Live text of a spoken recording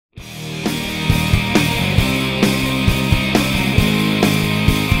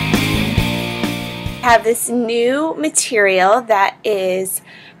have this new material that is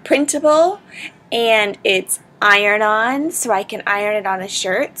printable and it's iron-on, so I can iron it on a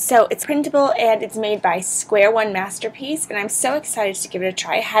shirt. So it's printable and it's made by Square One Masterpiece, and I'm so excited to give it a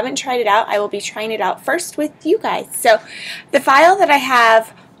try. I haven't tried it out. I will be trying it out first with you guys. So the file that I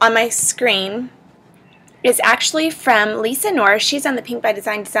have on my screen is actually from Lisa Norris. She's on the Pink by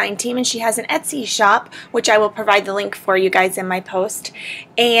Design team, and she has an Etsy shop, which I will provide the link for you guys in my post.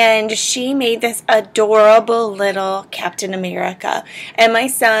 And she made this adorable little Captain America. And my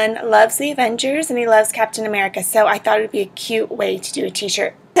son loves the Avengers, and he loves Captain America, so I thought it would be a cute way to do a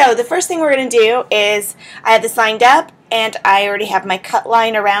t-shirt. So the first thing we're going to do is, I have this lined up, and I already have my cut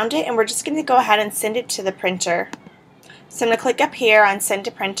line around it, and we're just going to go ahead and send it to the printer. So I'm going to click up here on Send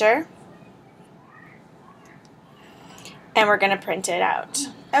to Printer, and we're going to print it out.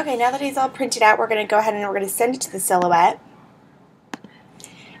 Okay, now that he's all printed out, we're going to go ahead and we're going to send it to the silhouette.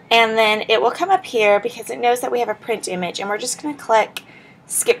 And then it will come up here because it knows that we have a print image, and we're just going to click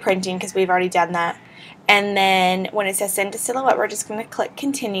skip printing because we've already done that. And then when it says send to silhouette, we're just going to click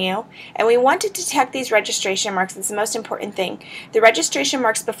continue. And we want to detect these registration marks. It's the most important thing. The registration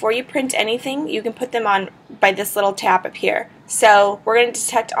marks, before you print anything, you can put them on by this little tab up here. So we're going to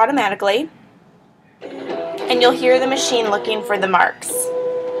detect automatically, and you'll hear the machine looking for the marks.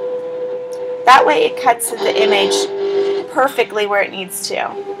 That way it cuts the image perfectly where it needs to.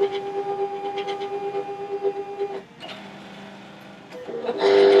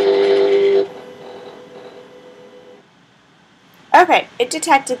 Okay, it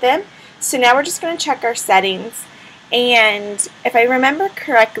detected them, so now we're just going to check our settings, and if I remember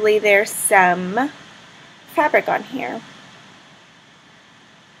correctly, there's some fabric on here.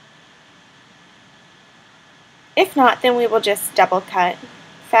 If not, then we will just double cut.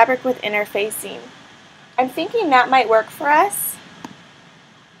 Fabric with interfacing. I'm thinking that might work for us.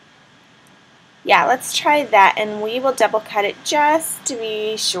 Yeah, let's try that, and we will double cut it just to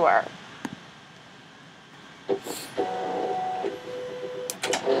be sure.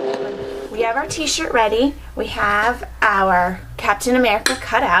 We have our t-shirt ready. We have our Captain America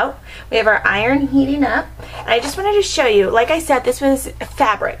cut out. We have our iron heating up. And I just wanted to show you, like I said, this was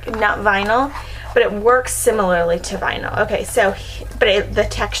fabric, not vinyl, but it works similarly to vinyl. Okay, so, the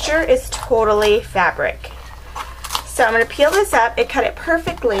texture is totally fabric. So I'm going to peel this up. It cut it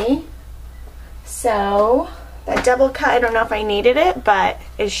perfectly. So that double cut, I don't know if I needed it, but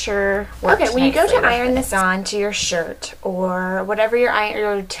it sure worked. Okay, when you go to iron this onto your shirt or whatever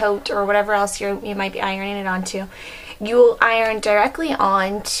your tote or whatever else you might be ironing it onto, you will iron directly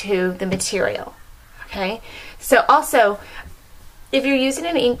onto the material. Okay, so also, if you're using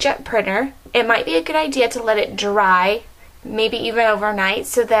an inkjet printer, it might be a good idea to let it dry, maybe even overnight,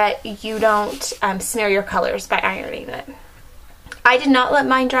 so that you don't smear your colors by ironing it. I did not let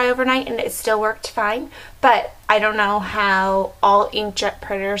mine dry overnight, and it still worked fine, but I don't know how all inkjet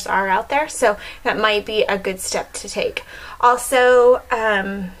printers are out there, so that might be a good step to take. Also,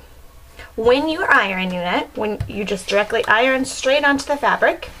 when you're ironing it, when you just directly iron straight onto the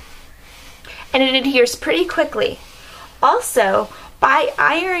fabric, and it adheres pretty quickly. Also, by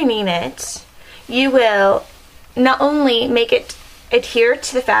ironing it, you will not only make it adhere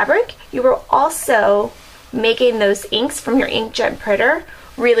to the fabric, you will also making those inks from your inkjet printer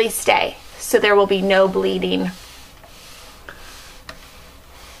really stay, so there will be no bleeding.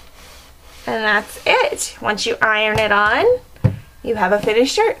 And that's it. Once you iron it on, you have a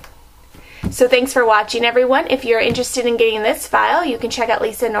finished shirt. So thanks for watching, everyone. If you're interested in getting this file, you can check out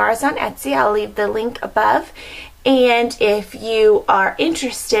Lisa Norris on Etsy. I'll leave the link above. And if you are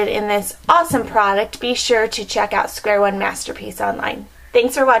interested in this awesome product, be sure to check out Square One Masterpiece online.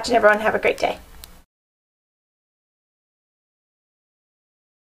 Thanks for watching, everyone. Have a great day.